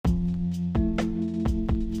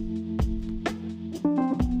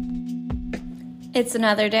It's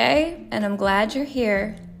another day, and I'm glad you're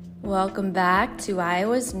here. Welcome back to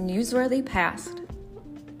Iowa's Newsworthy Past.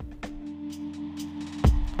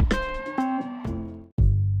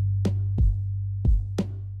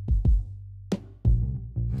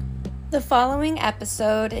 The following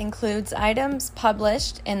episode includes items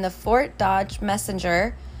published in the Fort Dodge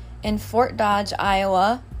Messenger in Fort Dodge,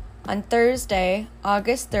 Iowa, on Thursday,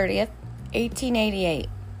 August 30th, 1888.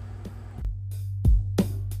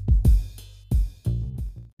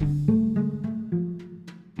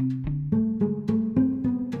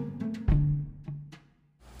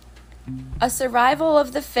 A survival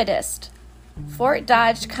of the fittest. Fort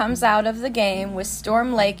Dodge comes out of the game with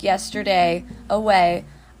Storm Lake yesterday away,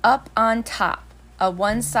 up on top, a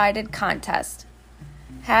one-sided contest.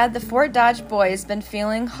 Had the Fort Dodge boys been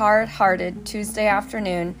feeling hard-hearted Tuesday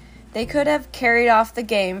afternoon, they could have carried off the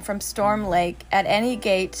game from Storm Lake at any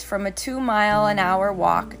gait from a 2-mile-an-hour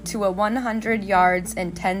walk to a 100 yards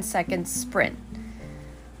and 10 seconds sprint.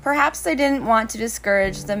 Perhaps they didn't want to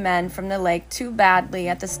discourage the men from the lake too badly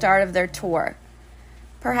at the start of their tour.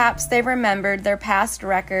 Perhaps they remembered their past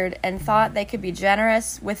record and thought they could be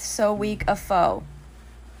generous with so weak a foe.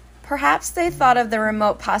 Perhaps they thought of the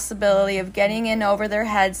remote possibility of getting in over their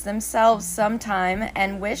heads themselves sometime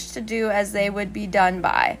and wished to do as they would be done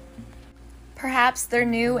by. Perhaps their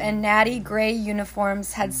new and natty gray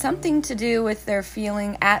uniforms had something to do with their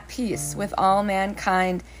feeling at peace with all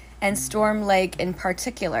mankind and Storm Lake in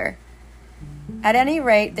particular. At any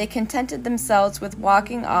rate, they contented themselves with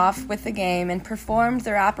walking off with the game and performed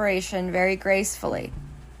their operation very gracefully.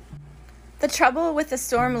 The trouble with the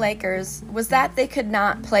Storm Lakers was that they could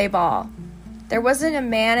not play ball. There wasn't a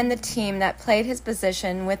man in the team that played his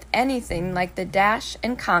position with anything like the dash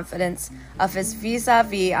and confidence of his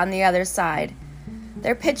vis-a-vis on the other side.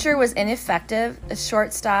 Their pitcher was ineffective, the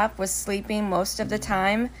shortstop was sleeping most of the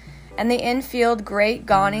time, and the infield great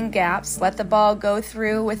gawning gaps let the ball go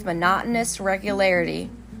through with monotonous regularity.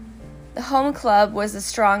 The home club was the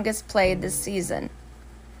strongest played this season.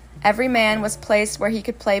 Every man was placed where he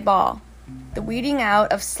could play ball. The weeding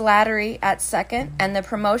out of Slattery at second and the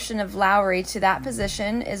promotion of Lowry to that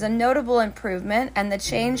position is a notable improvement, and the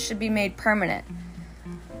change should be made permanent.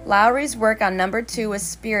 Lowry's work on number 2 was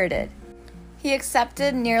spirited. He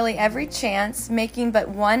accepted nearly every chance, making but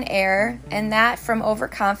one error, and that from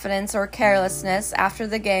overconfidence or carelessness after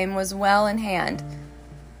the game was well in hand.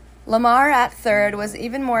 Lamar at third was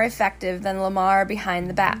even more effective than Lamar behind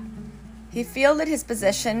the bat. He fielded his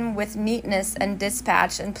position with neatness and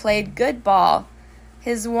dispatch and played good ball.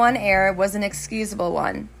 His one error was an excusable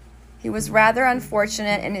one. He was rather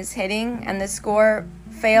unfortunate in his hitting, and the score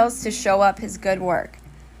fails to show up his good work.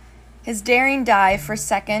 His daring dive for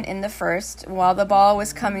second in the first, while the ball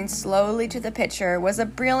was coming slowly to the pitcher, was a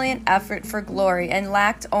brilliant effort for glory and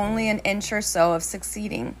lacked only an inch or so of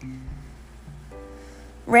succeeding.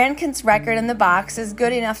 Rankin's record in the box is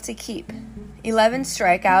good enough to keep. 11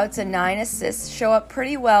 strikeouts and 9 assists show up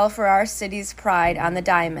pretty well for our city's pride on the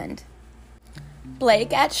diamond.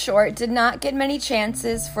 Blake at short did not get many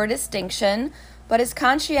chances for distinction, but his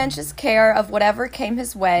conscientious care of whatever came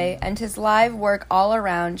his way and his live work all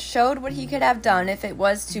around showed what he could have done if it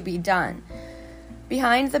was to be done.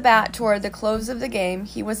 Behind the bat toward the close of the game,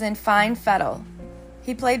 he was in fine fettle.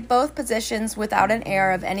 He played both positions without an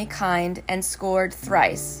error of any kind and scored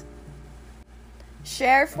thrice.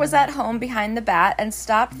 Sheriff was at home behind the bat and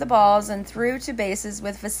stopped the balls and threw to bases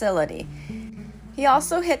with facility. He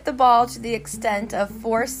also hit the ball to the extent of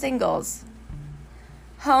 4 singles.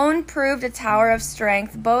 Hone proved a tower of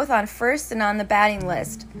strength both on first and on the batting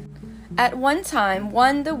list. At one time,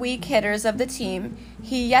 one of the weak hitters of the team,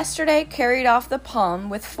 he yesterday carried off the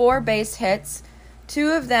palm with 4 base hits,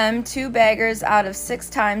 2 of them 2 baggers out of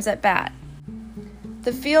 6 times at bat.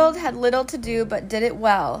 The field had little to do but did it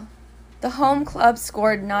well. The home club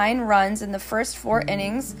scored 9 runs in the first 4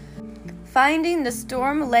 innings, finding the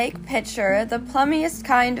Storm Lake pitcher the plummiest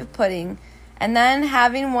kind of pudding, and then,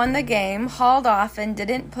 having won the game, hauled off and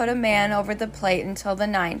didn't put a man over the plate until the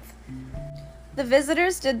 9th. The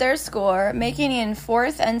visitors did their score, making in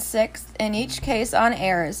 4th and 6th in each case on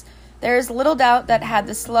errors. There is little doubt that had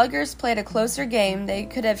the Sluggers played a closer game, they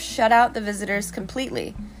could have shut out the visitors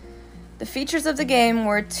completely. The features of the game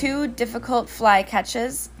were 2 difficult fly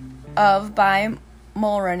catches by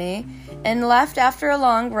Mulroney and left after a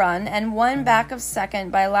long run, and 1 back of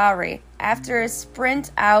second by Lowry after a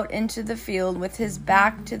sprint out into the field with his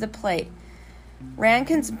back to the plate.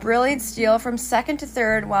 Rankin's brilliant steal from second to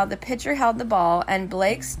third while the pitcher held the ball, and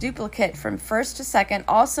Blake's duplicate from first to second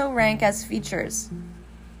also rank as features.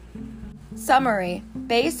 Summary: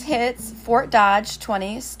 base hits, Fort Dodge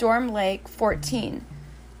 20, Storm Lake 14.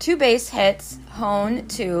 2 base hits, Hone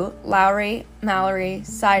 2, Lowry, Mallory,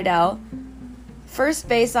 Seidel. First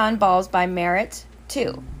base on balls by Merritt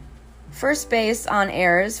 2. First base on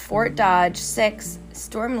errors, Fort Dodge 6,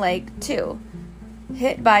 Storm Lake 2.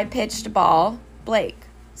 Hit by pitched ball, Blake.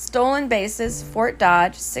 Stolen bases, Fort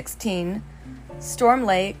Dodge 16, Storm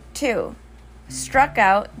Lake 2. Struck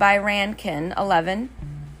out by Rankin 11,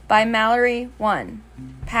 by Mallory 1.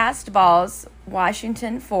 Passed balls,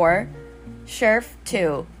 Washington 4, Sheriff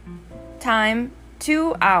 2. Time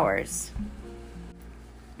 2 hours.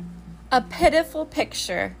 A pitiful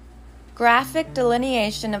picture. Graphic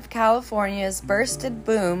delineation of California's bursted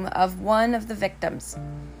boom of one of the victims.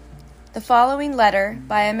 The following letter,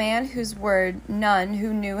 by a man whose word none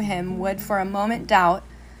who knew him would for a moment doubt,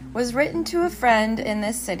 was written to a friend in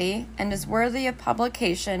this city and is worthy of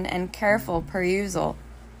publication and careful perusal.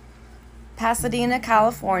 Pasadena,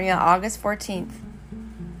 California, August 14th.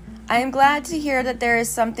 I am glad to hear that there is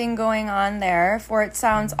something going on there, for it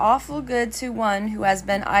sounds awful good to one who has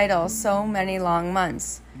been idle so many long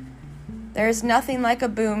months. There is nothing like a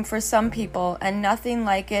boom for some people, and nothing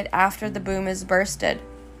like it after the boom is bursted.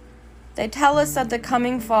 They tell us that the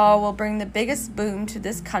coming fall will bring the biggest boom to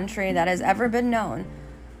this country that has ever been known,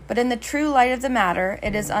 but in the true light of the matter,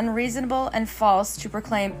 it is unreasonable and false to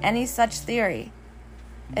proclaim any such theory.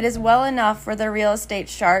 It is well enough for the real estate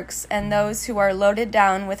sharks and those who are loaded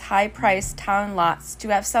down with high-priced town lots to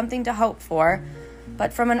have something to hope for,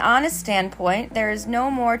 but from an honest standpoint, there is no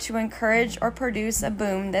more to encourage or produce a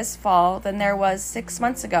boom this fall than there was 6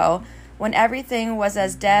 months ago, when everything was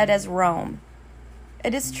as dead as Rome.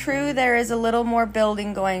 It is true there is a little more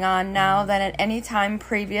building going on now than at any time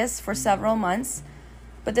previous for several months,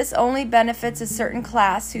 but this only benefits a certain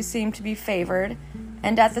class who seem to be favored,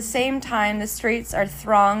 and at the same time the streets are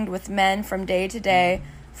thronged with men from day to day,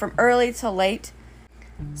 from early to late,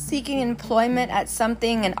 seeking employment at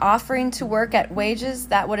something and offering to work at wages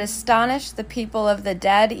that would astonish the people of the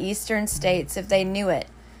dead eastern states if they knew it.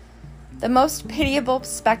 The most pitiable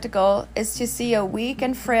spectacle is to see a weak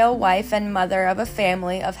and frail wife and mother of a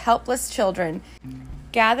family of helpless children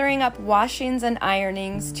gathering up washings and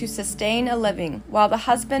ironings to sustain a living, while the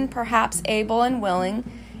husband, perhaps able and willing,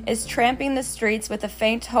 is tramping the streets with a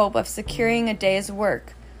faint hope of securing a day's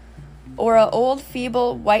work, or an old,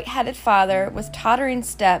 feeble, white-headed father with tottering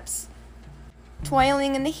steps,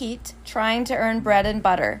 toiling in the heat, trying to earn bread and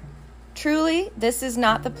butter. Truly, this is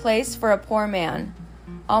not the place for a poor man.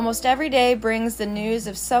 Almost every day brings the news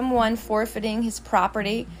of someone forfeiting his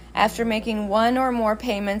property after making one or more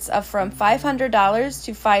payments of from $500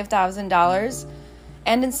 to $5,000,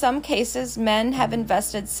 and in some cases men have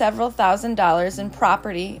invested several $1,000s in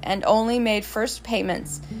property and only made first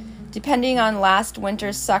payments, depending on last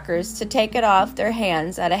winter's suckers, to take it off their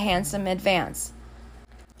hands at a handsome advance.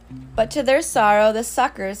 But to their sorrow, the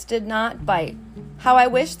suckers did not bite. How I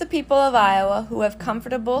wish the people of Iowa who have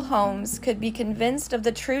comfortable homes could be convinced of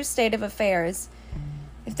the true state of affairs.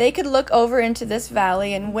 If they could look over into this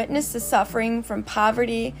valley and witness the suffering from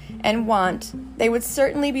poverty and want, they would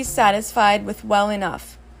certainly be satisfied with well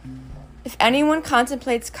enough. If anyone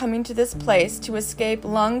contemplates coming to this place to escape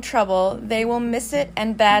lung trouble, they will miss it,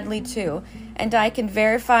 and badly too, and I can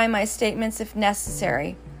verify my statements if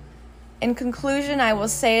necessary. In conclusion, I will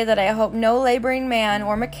say that I hope no laboring man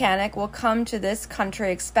or mechanic will come to this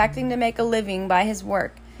country expecting to make a living by his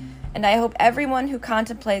work, and I hope everyone who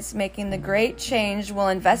contemplates making the great change will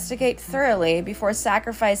investigate thoroughly before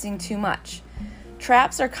sacrificing too much.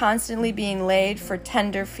 Traps are constantly being laid for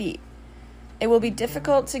tender feet. It will be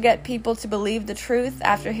difficult to get people to believe the truth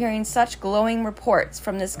after hearing such glowing reports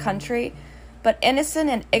from this country, but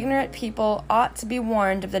innocent and ignorant people ought to be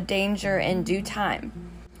warned of the danger in due time.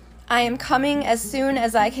 I am coming as soon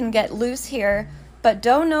as I can get loose here, but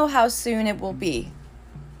don't know how soon it will be.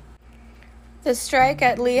 The strike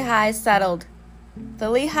at Lehigh settled. The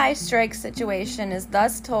Lehigh strike situation is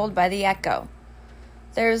thus told by the Echo.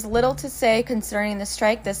 There is little to say concerning the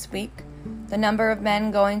strike this week. The number of men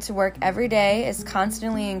going to work every day is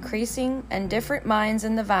constantly increasing, and different mines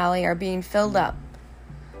in the valley are being filled up.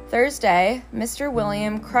 Thursday, Mr.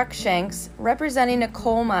 William Cruikshanks, representing a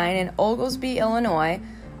coal mine in Oglesby, Illinois,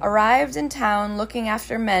 arrived in town looking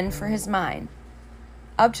after men for his mine.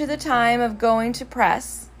 Up to the time of going to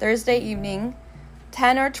press, Thursday evening,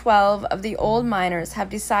 10 or 12 of the old miners have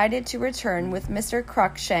decided to return with Mr.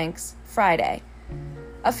 Cruikshanks Friday.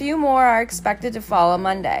 A few more are expected to follow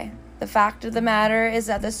Monday. The fact of the matter is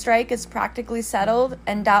that the strike is practically settled,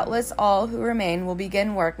 and doubtless all who remain will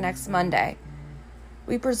begin work next Monday.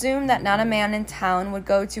 We presume that not a man in town would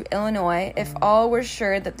go to Illinois if all were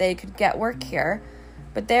sure that they could get work here,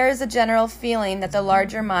 but there is a general feeling that the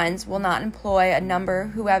larger minds will not employ a number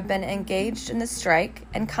who have been engaged in the strike,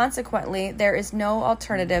 and consequently there is no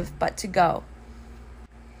alternative but to go.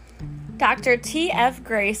 Dr. T.F.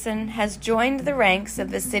 Grayson has joined the ranks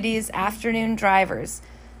of the city's afternoon drivers,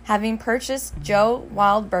 having purchased Joe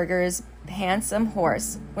Wildberger's handsome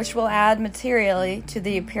horse, which will add materially to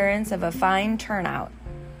the appearance of a fine turnout.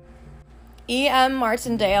 E.M.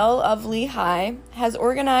 Martindale of Lehigh has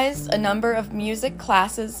organized a number of music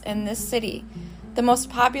classes in this city. The most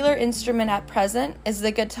popular instrument at present is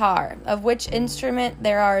the guitar, of which instrument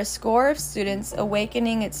there are a score of students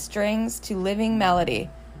awakening its strings to living melody.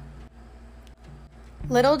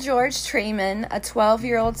 Little George Treeman, a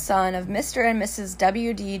 12-year-old son of Mr. and Mrs.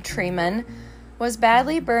 W.D. Treeman, was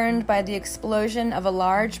badly burned by the explosion of a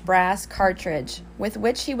large brass cartridge, with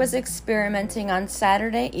which he was experimenting on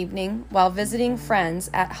Saturday evening while visiting friends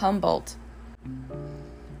at Humboldt.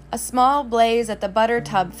 A small blaze at the butter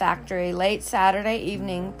tub factory late Saturday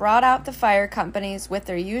evening brought out the fire companies with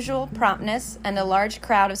their usual promptness and a large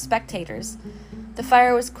crowd of spectators. The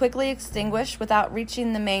fire was quickly extinguished without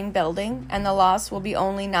reaching the main building, and the loss will be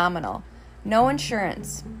only nominal. No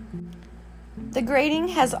insurance. The grading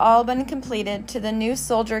has all been completed to the new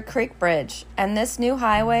Soldier Creek Bridge, and this new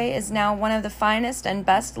highway is now one of the finest and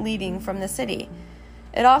best leading from the city.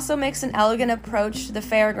 It also makes an elegant approach to the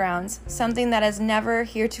fairgrounds, something that has never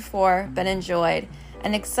heretofore been enjoyed,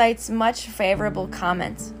 and excites much favorable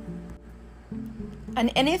comment. An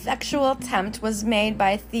ineffectual attempt was made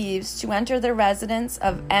by thieves to enter the residence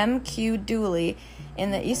of M.Q. Dooley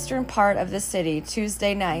in the eastern part of the city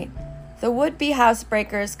Tuesday night. The would-be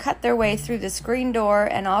housebreakers cut their way through the screen door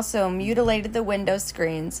and also mutilated the window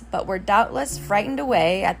screens, but were doubtless frightened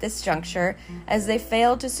away at this juncture as they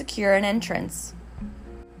failed to secure an entrance.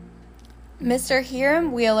 Mr.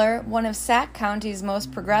 Hiram Wheeler, one of Sac County's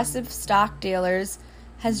most progressive stock dealers,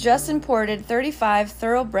 has just imported 35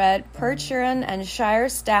 thoroughbred Percheron and Shire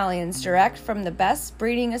stallions direct from the best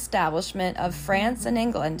breeding establishment of France and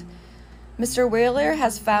England. Mr. Wheeler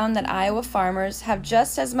has found that Iowa farmers have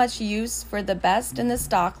just as much use for the best in the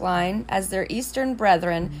stock line as their eastern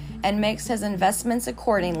brethren and makes his investments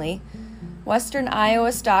accordingly. Western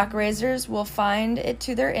Iowa stock raisers will find it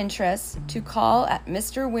to their interest to call at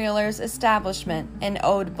Mr. Wheeler's establishment in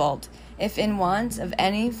Odebolt if in want of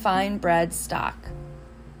any fine-bred stock.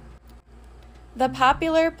 The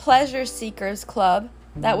popular Pleasure Seekers Club,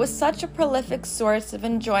 that was such a prolific source of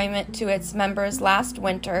enjoyment to its members last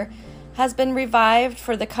winter, has been revived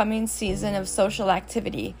for the coming season of social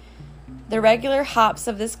activity. The regular hops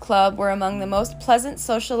of this club were among the most pleasant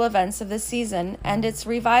social events of the season, and its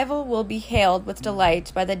revival will be hailed with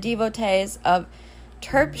delight by the devotees of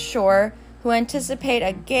Terpshire who anticipate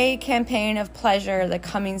a gay campaign of pleasure the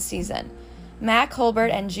coming season. Mac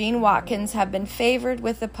Holbert and Gene Watkins have been favored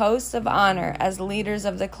with the posts of honor as leaders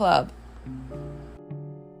of the club.